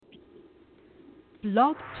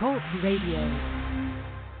Blog Talk Radio.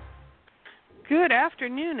 Good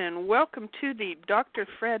afternoon and welcome to the Dr.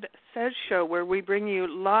 Fred Says Show, where we bring you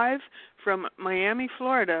live from Miami,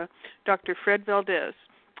 Florida, Dr. Fred Valdes.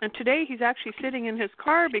 And today he's actually sitting in his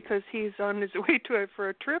car because he's on his way for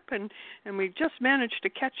a trip, and we just managed to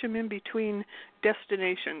catch him in between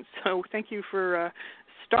destinations. So thank you for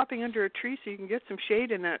stopping under a tree so you can get some shade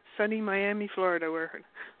in that sunny Miami, Florida, where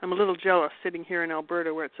I'm a little jealous sitting here in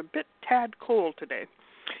Alberta where it's a bit tad cold today.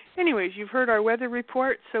 Anyways, you've heard our weather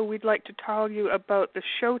report, so we'd like to tell you about the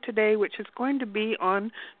show today, which is going to be on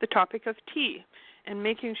the topic of tea and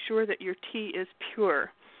making sure that your tea is pure.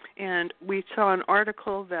 And we saw an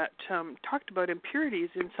article that talked about impurities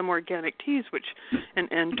in some organic teas,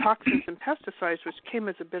 and toxins and pesticides, which came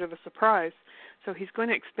as a bit of a surprise. So he's going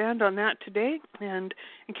to expand on that today. And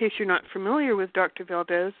in case you're not familiar with Dr.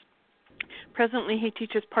 Valdes, presently he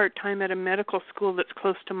teaches part-time at a medical school that's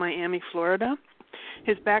close to Miami, Florida.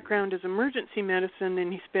 His background is emergency medicine,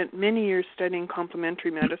 and he spent many years studying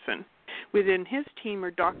complementary medicine. Within his team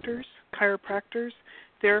are doctors, chiropractors,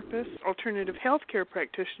 therapists, alternative healthcare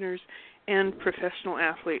practitioners, and professional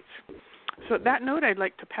athletes. So at that note, I'd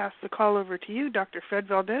like to pass the call over to you, Dr. Fred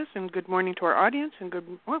Valdes, and good morning to our audience, and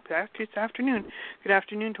it's afternoon. Good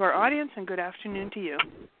afternoon to our audience, and good afternoon to you.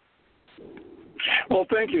 Well,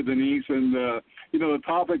 thank you, Denise. And, the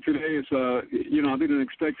topic today is, I didn't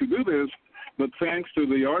expect to do this, but thanks to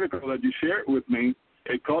the article that you shared with me,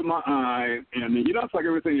 it caught my eye. And, it's like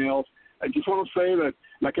everything else. I just want to say that,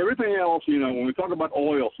 like everything else, when we talk about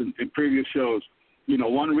oils in previous shows,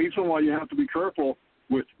 one reason why you have to be careful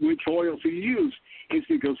with which oils you use is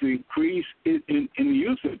because the increase in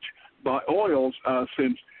usage by oils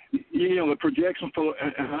since, the projections for,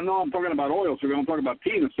 and I know I'm talking about oils, so we're going to talk about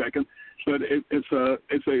tea in a second, but it's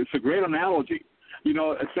a great analogy.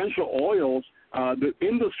 Essential oils, the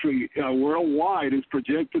industry worldwide is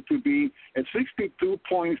projected to be at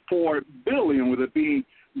 $62.4 billion with a B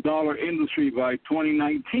dollar industry by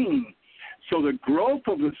 2019. So the growth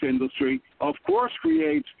of this industry, of course,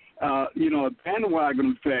 creates a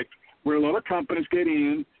bandwagon effect where a lot of companies get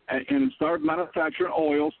in and start manufacturing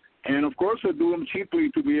oils, and of course they do them cheaply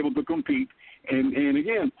to be able to compete. And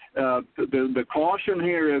again, the caution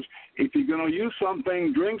here is if you're going to use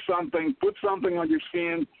something, drink something, put something on your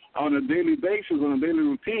skin on a daily basis, on a daily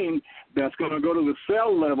routine, that's going to go to the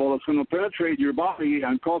cell level, that's going to penetrate your body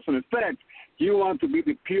and cause an effect, you want to be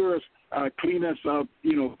the purest, cleanest,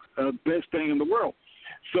 best thing in the world.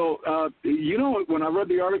 So, when I read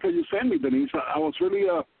the article you sent me, Denise, I was really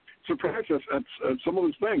surprised at some of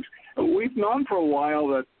these things. We've known for a while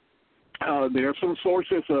that there are some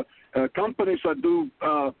sources, companies that do,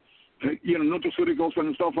 nutraceuticals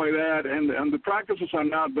and stuff like that, and the practices are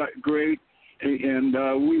not that great. And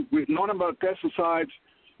we've known about pesticides.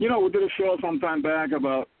 We did a show some time back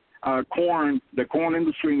about corn, the corn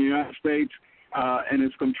industry in the United States, and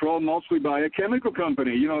it's controlled mostly by a chemical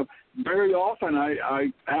company. Very often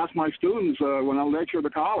I ask my students when I lecture at the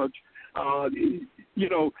college,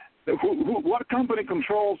 what company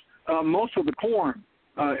controls most of the corn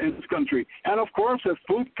in this country? And, of course, a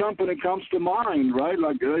food company comes to mind, right?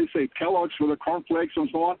 Like they say Kellogg's for the cornflakes and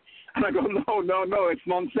so on. And I go, no, it's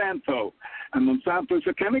Monsanto. And Monsanto is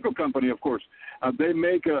a chemical company, of course. They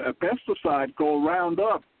make a pesticide called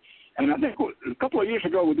Roundup. And I think a couple of years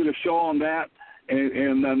ago we did a show on that,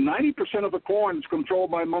 and 90% of the corn is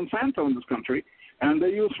controlled by Monsanto in this country, and they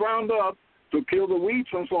use Roundup to kill the weeds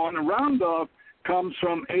and so on. And Roundup comes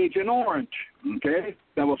from Agent Orange, okay,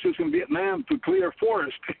 that was used in Vietnam to clear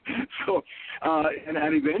forest. So,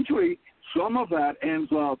 and eventually some of that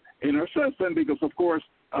ends up in our system because, of course,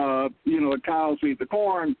 the cows eat the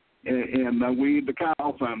corn, and we eat the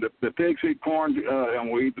cows, and the pigs eat corn, and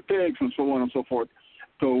we eat the pigs, and so on and so forth.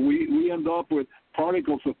 So we end up with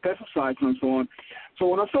particles of pesticides and so on. So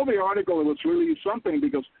when I saw the article, it was really something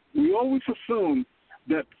because we always assume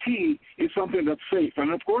that tea is something that's safe.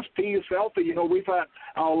 And, of course, tea is healthy. We've had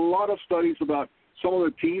a lot of studies about some of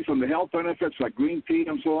the teas and the health benefits like green tea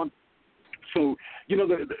and so on. So,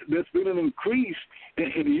 there's been an increase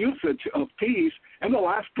in usage of teas in the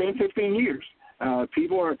last 10, 15 years.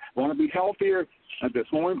 People want to be healthier.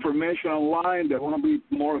 There's more information online. They want to be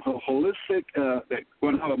more holistic. They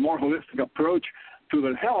want to have a more holistic approach to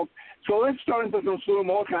their health. So they're starting to consume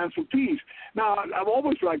all kinds of teas. Now, I've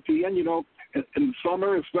always liked tea, and, in the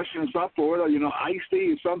summer, especially in South Florida, iced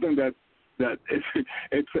tea is something that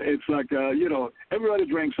it's like, everybody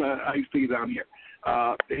drinks iced tea down here.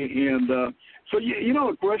 So,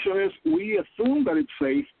 the question is, we assume that it's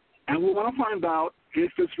safe, and we want to find out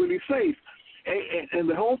if it's really safe. And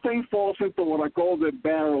the whole thing falls into what I call the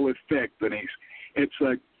barrel effect, Denise. It's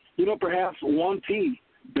like, perhaps one tea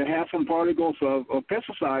that has some particles of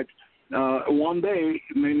pesticides one day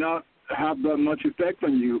may not have that much effect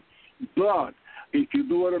on you. But if you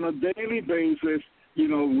do it on a daily basis,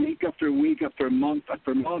 week after week, after month,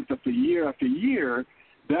 after year,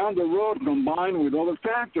 down the road, combined with other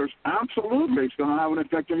factors, absolutely, it's going to have an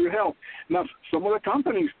effect on your health. Now, some of the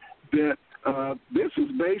companies that this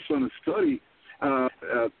is based on a study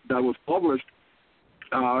that was published,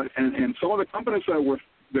 and some of the companies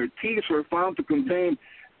their teas were found to contain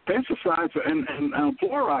pesticides and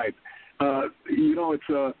fluoride. There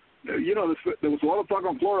was a lot of talk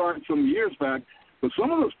on fluoride some years back, but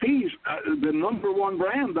some of those teas, the number one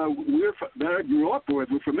brand that I grew up with,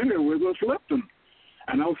 we're familiar with, was Lipton.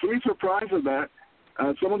 And I was really surprised at that.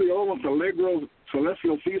 Some of the other ones, Allegro,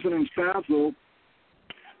 Celestial Seasonings, Sazlo,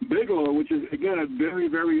 Bigelow, which is, again, a very,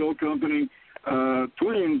 very old company,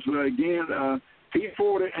 Twins, again,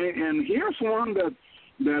 T40. And here's one that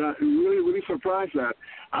really, really surprised at.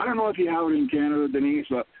 I don't know if you have it in Canada, Denise,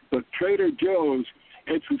 but Trader Joe's,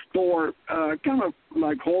 it's a store kind of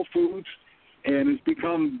like Whole Foods, and it's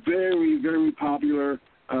become very, very popular,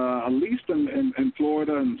 at least in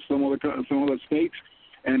Florida and some other states.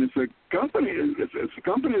 And it's a company. It's a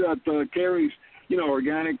company that carries,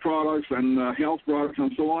 organic products and health products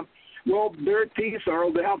and so on. Well, their teas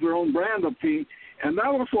they have their own brand of tea, and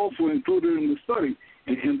that was also included in the study.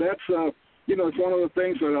 And that's it's one of the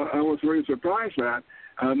things that I was very surprised at.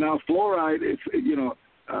 Now, fluoride, it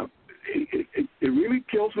really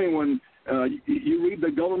kills me when you read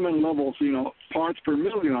the government levels, parts per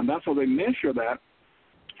million, and that's how they measure that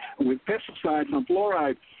with pesticides and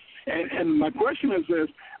fluoride. And my question is this: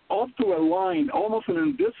 up to a line, almost an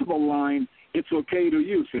invisible line, it's okay to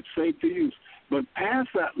use, it's safe to use. But past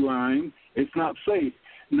that line, it's not safe.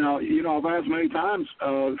 Now, I've asked many times,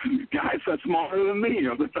 guys that's smarter than me,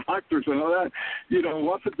 the doctors and all that,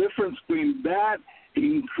 what's the difference between that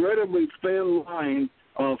incredibly thin line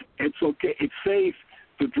of it's okay, it's safe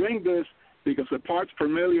to drink this because the parts per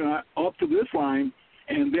million are up to this line,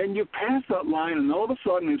 and then you pass that line and all of a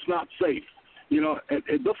sudden it's not safe.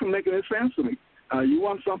 It doesn't make any sense to me. You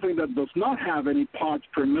want something that does not have any parts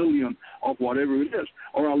per million of whatever it is,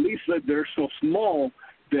 or at least that they're so small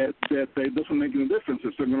that it doesn't make any difference.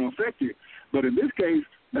 It's not going to affect you. But in this case,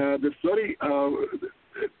 the study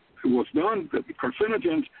was done, the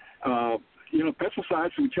carcinogens,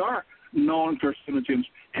 pesticides, which are non-carcinogens,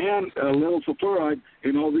 and levels of fluoride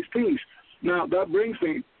in all these teas. Now, that brings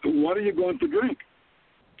me, what are you going to drink?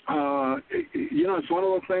 It's one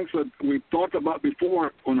of the things that we've talked about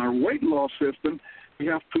before on our weight loss system. We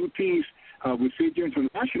have two teas with CG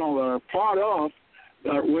International that are part of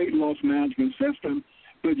our weight loss management system.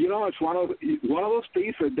 But, it's one of those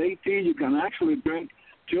teas, a day tea, you can actually drink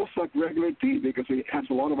just like regular tea because it has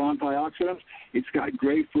a lot of antioxidants. It's got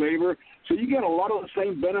great flavor. So you get a lot of the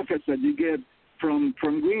same benefits that you get from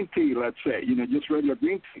green tea, let's say, just regular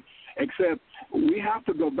green tea. Except we have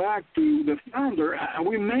to go back to the founder, and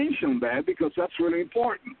we mentioned that because that's really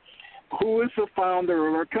important. Who is the founder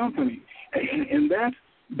of our company? And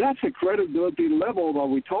that's a credibility level that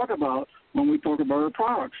we talk about when we talk about our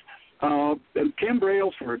products. Kim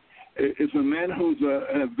Brailsford is a man who's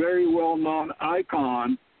a very well-known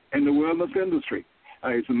icon in the wellness industry.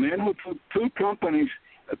 He's a man who took two companies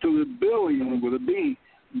to the billion, with a B,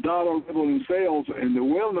 dollar level in sales in the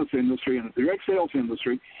wellness industry and the direct sales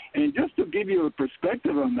industry. And just to give you a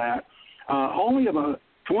perspective on that, only about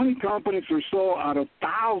 20 companies or so out of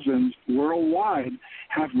thousands worldwide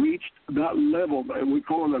have reached that level. We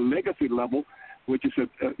call it a legacy level, which is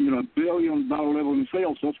a billion-dollar level in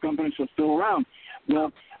sales. Those companies are still around.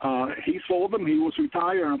 Well, he sold them. He was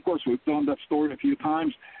retired. And, of course, we've done that story a few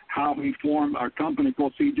times, how he formed our company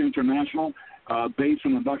called CG International, based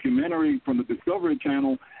on a documentary from the Discovery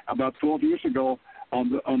Channel about 12 years ago on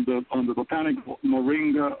the botanical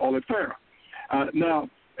Moringa oleifera. Now,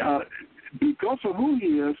 because of who he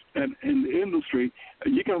is in the industry,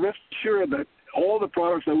 you can rest assured that all the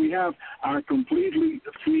products that we have are completely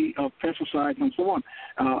free of pesticides and so on.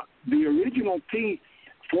 The original tea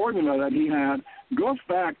formula that he had goes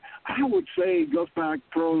back probably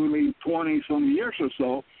 20-some years or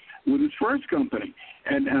so with his first company.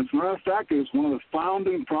 And as a matter of fact, it was one of the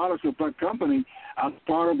founding products of that company as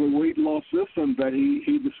part of the weight loss system that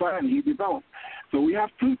he developed. So we have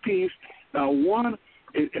two teas. One,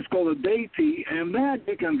 it's called a day tea, and that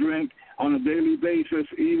you can drink on a daily basis,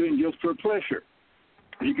 even just for pleasure.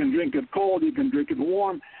 You can drink it cold, you can drink it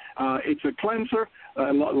warm. It's a cleanser.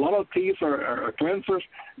 A lot of teas are cleansers.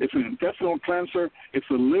 It's an intestinal cleanser. It's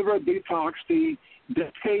a liver detox tea.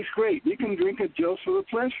 That tastes great. You can drink it just for the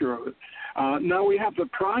pleasure of it. Now we have the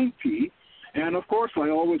prime tea, And, of course, I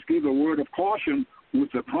always give a word of caution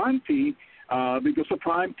with the prime tea because the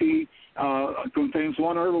prime tea contains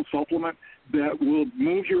one herbal supplement that will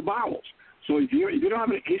move your bowels. So if you don't have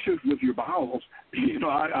any issues with your bowels,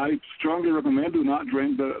 I strongly recommend do not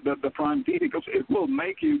drink the prime tea because it will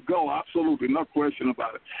make you go, absolutely, no question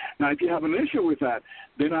about it. Now, if you have an issue with that,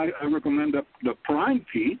 then I recommend the prime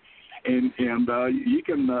tea, and you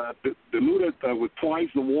can dilute it with twice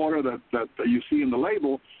the water that you see in the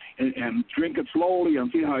label, and drink it slowly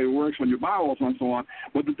and see how it works on your bowels and so on.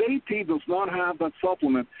 But the day tea does not have that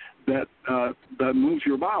supplement that moves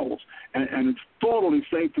your bowels, and it's totally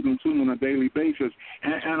safe to consume on a daily basis.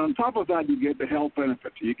 And on top of that, you get the health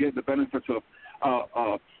benefits. You get the benefits of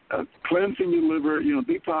cleansing your liver,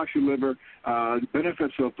 detox your liver,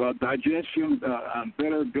 benefits of digestion and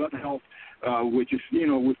better gut health, which is,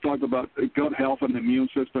 we've talked about gut health and the immune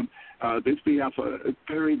system. This tea has a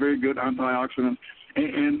very, very good antioxidants.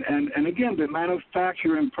 And again, the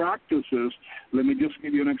manufacturing practices, let me just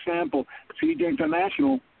give you an example. CJ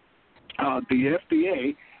International, the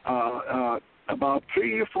FDA, about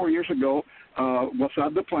 3 or 4 years ago, was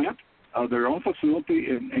at the plant, their own facility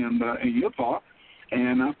in Utah,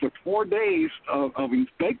 and after 4 days of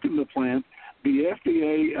inspecting the plant, the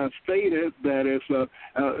FDA stated that it's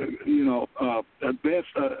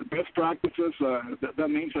best practices. That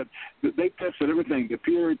means that they tested everything: the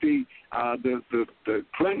purity, the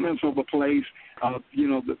cleanliness of the place,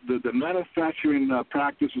 the manufacturing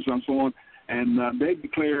practices, and so on. And they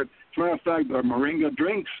declared, as a matter of fact, our moringa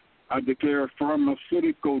drinks are declared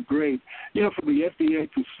pharmaceutical grade. For the FDA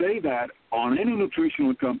to say that on any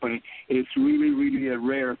nutritional company, it's really, really a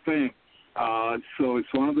rare thing. So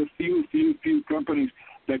it's one of the few companies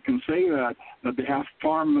that can say that they have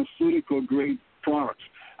pharmaceutical grade products,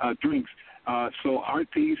 drinks. So our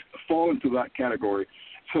teas fall into that category.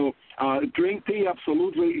 So drink tea,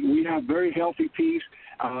 absolutely. We have very healthy teas,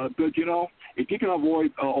 but if you can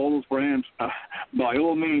avoid all those brands, by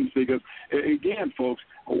all means, because again, folks,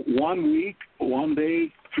 1 week, 1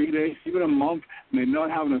 day, 3 days, even a month may not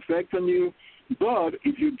have an effect on you. But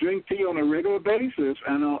if you drink tea on a regular basis,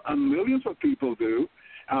 and millions of people do,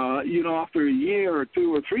 after a year or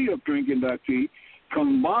 2 or 3 of drinking that tea,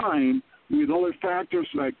 combined with other factors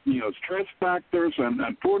like, stress factors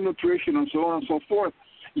and poor nutrition and so on and so forth,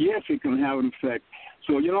 yes, it can have an effect.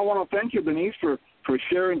 So, I want to thank you, Denise, for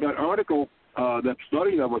sharing that article, that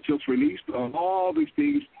study that was just released on all these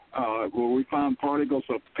teas where we found particles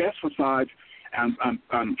of pesticides and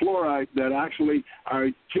fluoride that actually are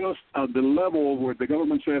just at the level where the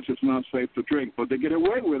government says it's not safe to drink. But they get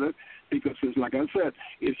away with it because, it's, like I said,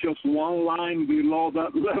 it's just one line below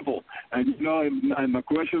that level. And, and the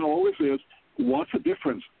question always is, what's the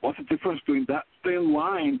difference? What's the difference between that thin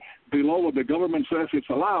line below what the government says it's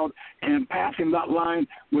allowed and passing that line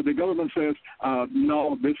where the government says,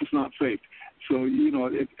 no, this is not safe? So,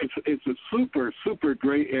 it's a super, super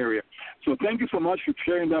gray area. So thank you so much for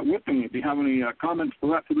sharing that with me. If you have any comments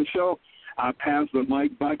for that to the show, I'll pass the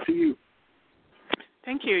mic back to you.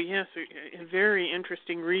 Thank you. Yes, a very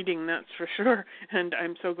interesting reading, that's for sure. And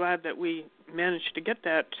I'm so glad that we managed to get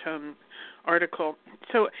that article.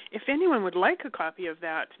 So if anyone would like a copy of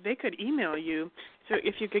that, they could email you. So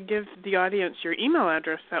if you could give the audience your email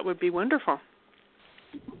address, that would be wonderful.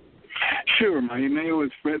 Sure. My email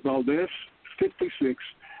is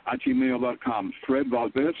fredvaldes56@gmail.com. Fred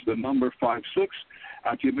Valdes, the number 56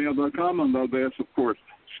 @gmail.com, and Valdes, of course,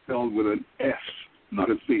 spelled with an S, not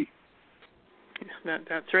a C.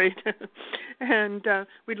 That's right. And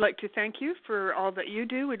we'd like to thank you for all that you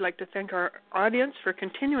do. We'd like to thank our audience for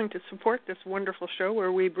continuing to support this wonderful show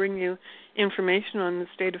where we bring you information on the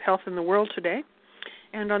state of health in the world today.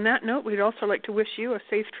 And on that note, we'd also like to wish you a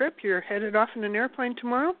safe trip. You're headed off in an airplane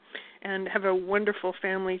tomorrow, and have a wonderful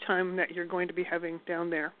family time that you're going to be having down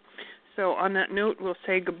there. So on that note, we'll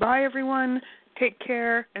say goodbye, everyone. Take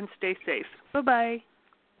care and stay safe. Bye-bye.